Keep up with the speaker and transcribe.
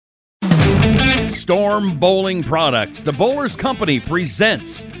Storm Bowling Products, the Bowlers Company,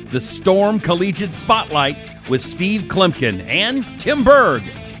 presents the Storm Collegiate Spotlight with Steve Kloempken and Tim Berg.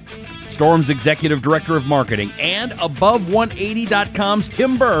 Storm's Executive Director of Marketing and Above180.com's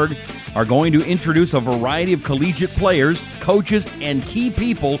Tim Berg are going to introduce a variety of collegiate players, coaches, and key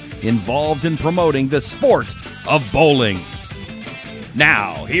people involved in promoting the sport of bowling.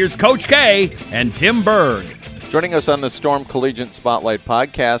 Now, here's Coach K and Tim Berg. Joining us on the Storm Collegiate Spotlight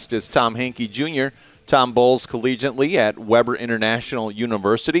podcast is Tom Hankey Jr. Tom bowls collegiately at Weber International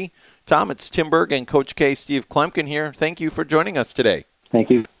University. Tom, it's Tim Berg and Coach K, Steve Kloempken here. Thank you for joining us today. Thank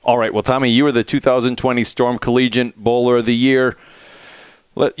you. All right, well, Tommy, you were the 2020 Storm Collegiate Bowler of the Year.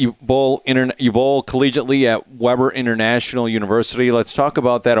 You bowl collegiately at Weber International University. Let's talk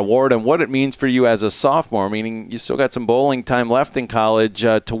about that award and what it means for you as a sophomore, meaning you still got some bowling time left in college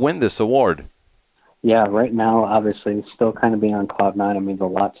to win this award. Yeah, right now, obviously, still kind of being on cloud nine, it means a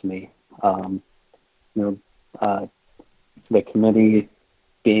lot to me. The committee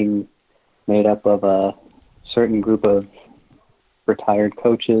being made up of a certain group of retired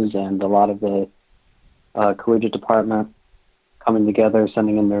coaches and a lot of the collegiate department coming together,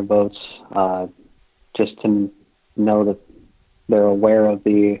 sending in their votes, just to know that they're aware of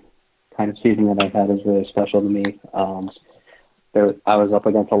the kind of season that I've had is really special to me. I was up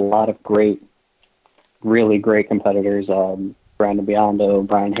against a lot of really great competitors, Brandon Biondo,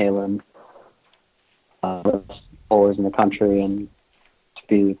 Brian Halen, bowlers in the country, and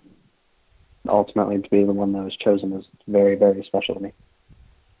ultimately to be the one that was chosen was very, very special to me.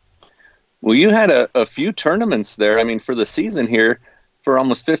 Well, you had a few tournaments there. I mean, for the season here, for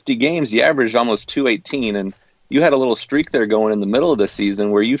almost 50 games, you averaged almost 218, and you had a little streak there going in the middle of the season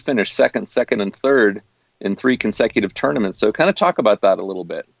where you finished second, and third in 3 consecutive tournaments. So kind of talk about that a little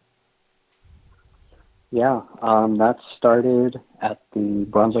bit. Yeah, that started at the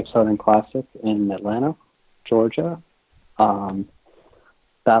Brunswick Southern Classic in Atlanta, Georgia.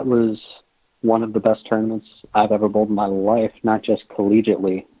 That was one of the best tournaments I've ever bowled in my life, not just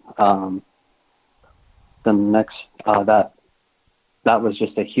collegiately. The next, that was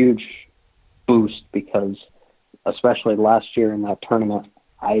just a huge boost because, especially last year in that tournament,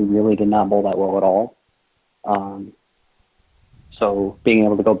 I really did not bowl that well at all. So being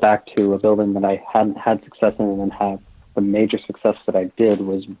able to go back to a building that I hadn't had success in and have the major success that I did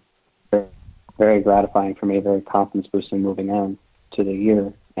was very, very gratifying for me, very confidence boosting moving on to the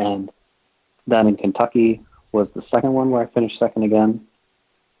year. And then in Kentucky was the second one where I finished second again.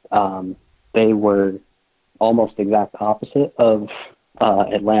 They were almost exact opposite of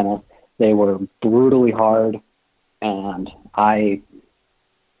Atlanta. They were brutally hard, and I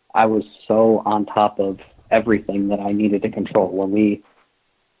was so on top of everything that I needed to control. When we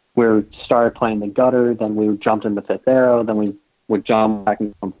started playing the gutter, then we jumped in the fifth arrow, then we would jump back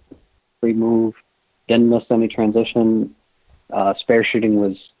and free move, didn't miss any transition. Spare shooting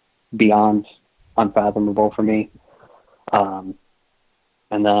was beyond unfathomable for me. And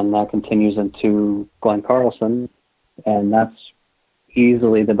then that continues into Glenn Carlson, and that's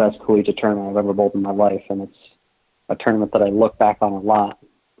easily the best collegiate tournament I've ever bowled in my life, and it's a tournament that I look back on a lot.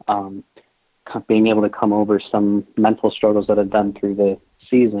 Being able to come over some mental struggles that I'd done through the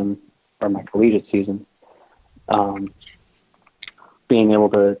season, or my collegiate season, being able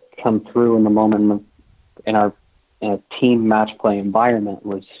to come through in the moment in a team match play environment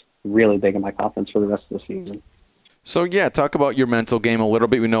was really big in my confidence for the rest of the season. So, yeah, talk about your mental game a little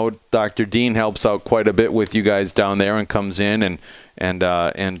bit. We know Dr. Dean helps out quite a bit with you guys down there and comes in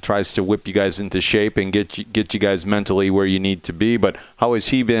and tries to whip you guys into shape and get you guys mentally where you need to be. But how has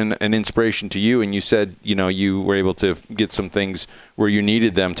he been an inspiration to you? And you said, you were able to get some things where you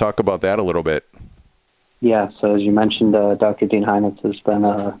needed them. Talk about that a little bit. Yeah, so as you mentioned, Dr. Dean Heinitz has been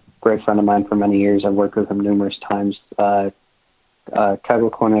a great friend of mine for many years. I've worked with him numerous times. Kegel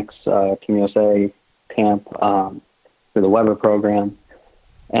Clinics, Team USA camp, through the Weber program.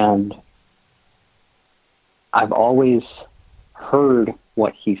 And I've always heard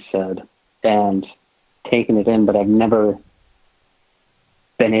what he said and taken it in, but I've never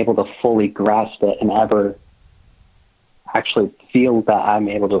been able to fully grasp it and ever actually feel that I'm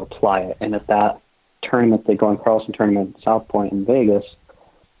able to apply it. And at that tournament, the Glenn Carlson tournament at South Point in Vegas,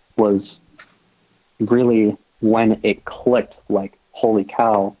 was really when it clicked, like, holy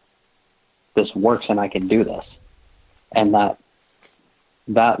cow, this works and I can do this. And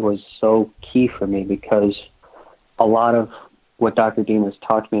that was so key for me, because a lot of what Dr. Dean has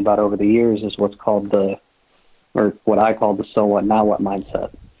talked to me about over the years is what's called what I call the so what, now what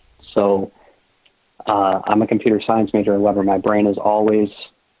mindset. So I'm a computer science major at Weber. My brain is always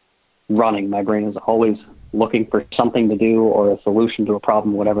running. My brain is always looking for something to do or a solution to a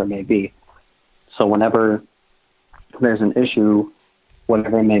problem, whatever it may be. So whenever there's an issue,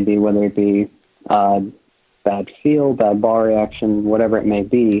 whatever it may be, whether it be bad feel, bad ball reaction, whatever it may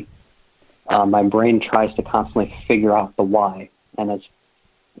be, my brain tries to constantly figure out the why.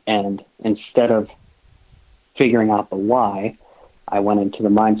 And instead of figuring out the why, I went into the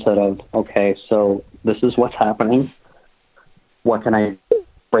mindset of, okay, so this is what's happening. What can I do?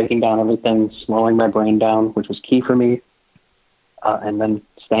 Breaking down everything, slowing my brain down, which was key for me, and then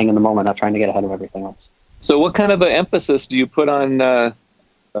staying in the moment, not trying to get ahead of everything else. So what kind of an emphasis do you put on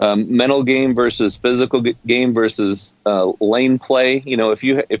mental game versus physical game versus lane play? You know, if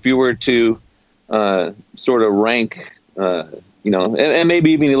you were to sort of rank, and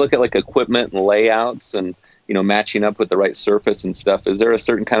maybe even you look at like equipment and layouts and, matching up with the right surface and stuff, is there a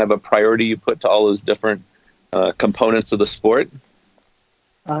certain kind of a priority you put to all those different components of the sport?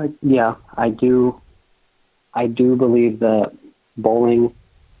 Yeah, I do. I do believe that bowling,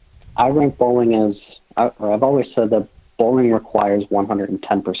 I rank bowling as, I've always said that bowling requires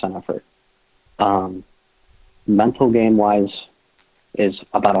 110% effort. Mental game-wise is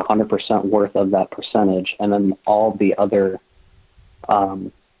about 100% worth of that percentage, and then all the other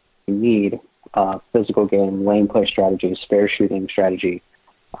you need, physical game, lane play strategy, spare shooting strategy,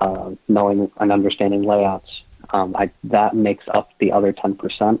 knowing and understanding layouts, that makes up the other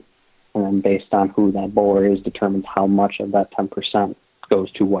 10%, and then based on who that bowler is determines how much of that 10%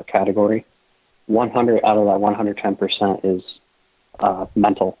 goes to what category. 100 out of that 110% is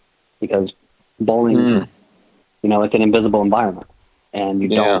mental, because bowling, it's an invisible environment,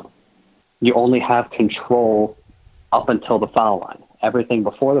 and you only have control up until the foul line. Everything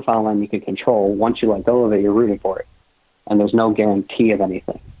before the foul line you can control. Once you let go of it, you're rooting for it, and there's no guarantee of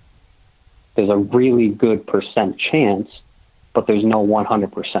anything. There's a really good percent chance, but there's no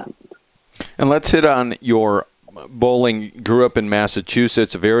 100%. And let's hit on your bowling. Grew up in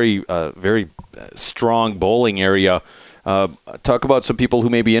Massachusetts, a very strong bowling area. Talk about some people who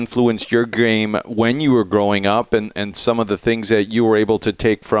maybe influenced your game when you were growing up, and some of the things that you were able to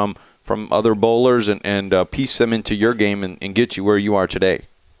take from other bowlers and piece them into your game and get you where you are today.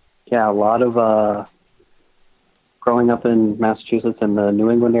 Yeah, a lot of growing up in Massachusetts and the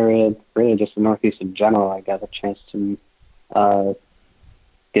New England area, really just the Northeast in general, I got a chance to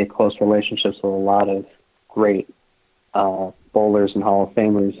get close relationships with a lot of great bowlers and Hall of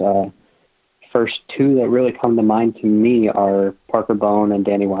Famers. First two that really come to mind to me are Parker Bohn and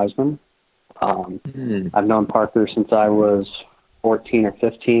Danny Wiseman. I've known Parker since I was 14 or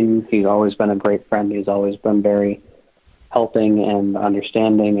 15. He's always been a great friend. He's always been very helping and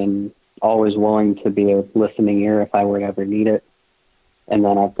understanding and always willing to be a listening ear if I were to ever need it. And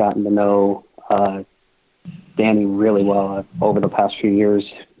then I've gotten to know Danny really well over the past few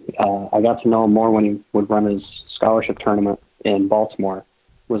years. I got to know him more when he would run his scholarship tournament in Baltimore,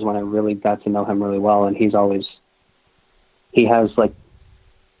 was when I really got to know him really well. And he has like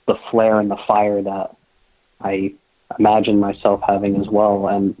the flair and the fire that I imagine myself having as well.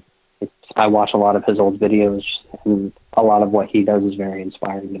 And I watch a lot of his old videos, and a lot of what he does is very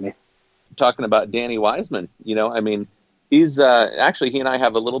inspiring to me. Talking about Danny Wiseman, he's actually, he and I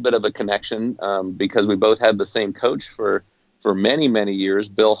have a little bit of a connection because we both had the same coach for many, many years,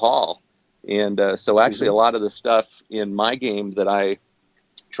 Bill Hall. And so actually a lot of the stuff in my game that I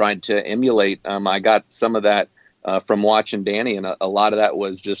tried to emulate, I got some of that from watching Danny. And a lot of that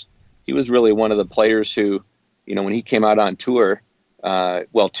was just, he was really one of the players who, when he came out on tour,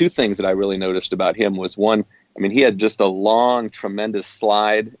 two things that I really noticed about him was, one, he had just a long, tremendous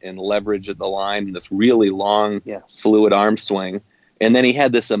slide and leverage at the line, and this really long, fluid arm swing. And then he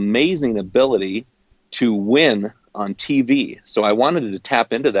had this amazing ability to win on TV. So I wanted to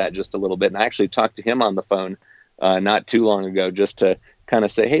tap into that just a little bit. And I actually talked to him on the phone not too long ago, just to kind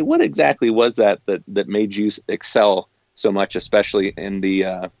of say, hey, what exactly was that made you excel so much, especially in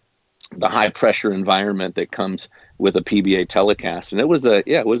the high pressure environment that comes with a PBA telecast? And it was a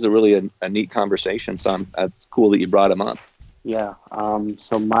really a neat conversation. So it's cool that you brought him up. Yeah.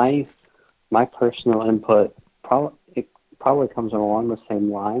 So my personal input probably comes along the same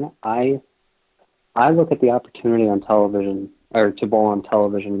line. I look at the opportunity on television, or to bowl on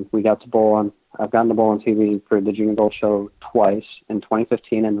television. I've gotten to bowl on TV for the Junior Bowl show twice, in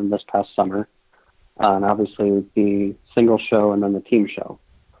 2015 and then this past summer. And obviously the single show and then the team show.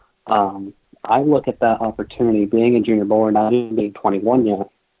 I look at that opportunity, being a junior bowler, not even being 21 yet.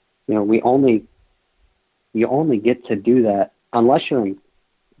 You only get to do that once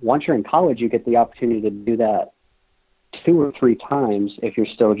you're in college. You get the opportunity to do that 2 or 3 times if you're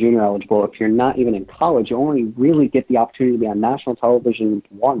still junior eligible. If you're not even in college, you only really get the opportunity to be on national television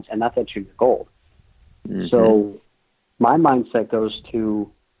once, and that's at Junior Gold. So my mindset goes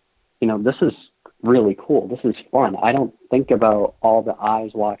to, this really cool. This is fun. I don't think about all the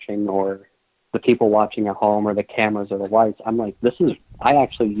eyes watching or the people watching at home or the cameras or the lights. I'm like, I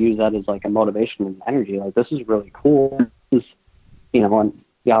actually use that as like a motivation and energy. Like, this is really cool. This is,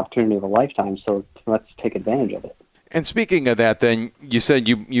 the opportunity of a lifetime. So let's take advantage of it. And speaking of that, then you said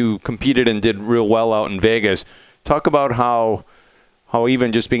you competed and did real well out in Vegas. Talk about how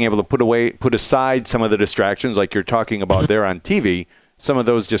even just being able to put aside some of the distractions like you're talking about there on TV, some of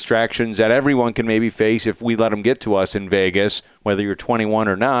those distractions that everyone can maybe face if we let them get to us in Vegas, whether you're 21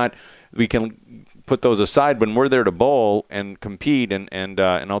 or not, we can put those aside when we're there to bowl and compete and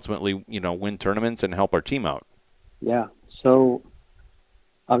ultimately, win tournaments and help our team out. Yeah. So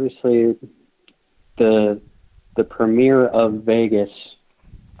obviously the premiere of Vegas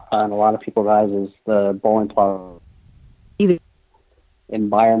on a lot of people's eyes is the bowling plaza.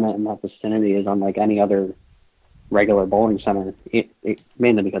 Environment in that vicinity is unlike any other regular bowling center. It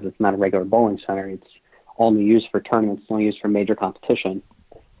mainly because it's not a regular bowling center. It's only used for tournaments, only used for major competition.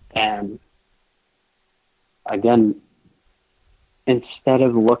 And again, instead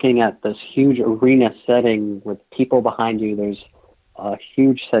of looking at this huge arena setting with people behind you, there's a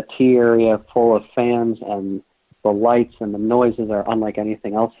huge settee area full of fans, and the lights and the noises are unlike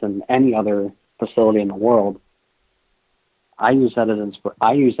anything else in any other facility in the world. I use that as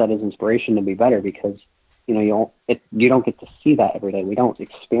inspiration to be better because you don't get to see that every day. We don't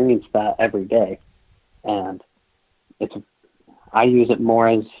experience that every day, and I use it more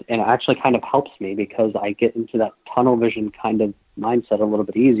and it actually kind of helps me because I get into that tunnel vision kind of mindset a little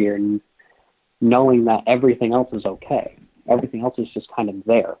bit easier, and knowing that everything else is okay. Everything else is just kind of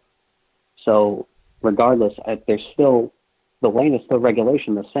there. So regardless, the lane is still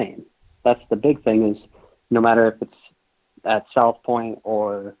regulation the same. That's the big thing, is no matter if it's at South Point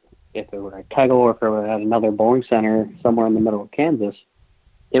or if it were at Kegel or if it were at another bowling center somewhere in the middle of Kansas,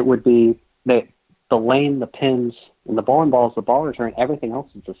 it would be the lane, the pins, and the bowling balls, the ball return, everything else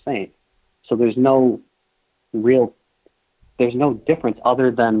is the same. So there's no difference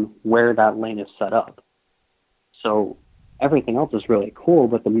other than where that lane is set up. So everything else is really cool,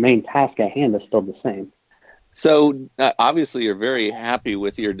 but the main task at hand is still the same. So obviously you're very happy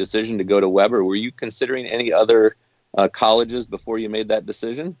with your decision to go to Weber. Were you considering any other colleges before you made that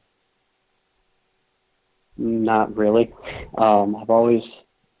decision? Not really.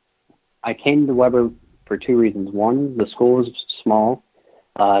 I came to Weber for two reasons. One, the school is small.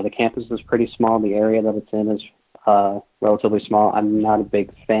 The campus is pretty small. The area that it's in is relatively small. I'm not a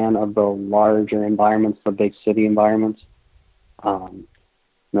big fan of the larger environments, the big city environments.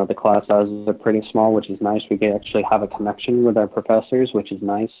 The class sizes are pretty small, which is nice. We can actually have a connection with our professors, which is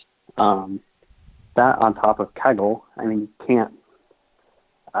nice. That on top of Kegel,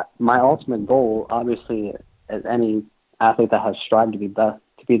 my ultimate goal, obviously, as any athlete that has strived to be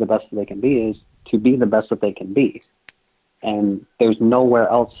the best that they can be, is to be the best that they can be. And there's nowhere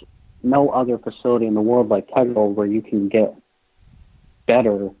else, no other facility in the world like Kegel where you can get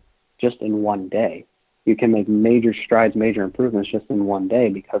better just in one day. You can make major strides, major improvements just in one day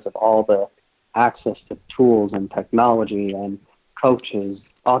because of all the access to tools and technology and coaches,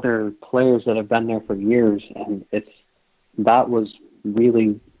 other players that have been there for years. And that was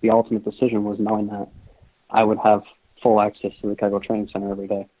really the ultimate decision, was knowing that I would have full access to the Kegel Training Center every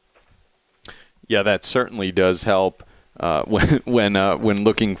day. Yeah, that certainly does help when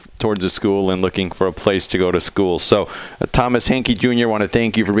looking towards a school and looking for a place to go to school. So, Thomas Henke Jr., I want to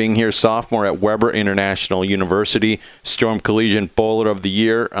thank you for being here, sophomore at Weber International University, Storm Collegiate Bowler of the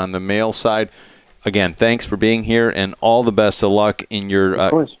Year on the male side. Again, thanks for being here, and all the best of luck in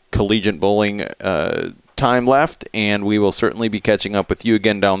your collegiate bowling time left, and we will certainly be catching up with you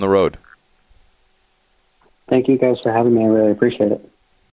again down the road. Thank you guys for having me. I really appreciate it.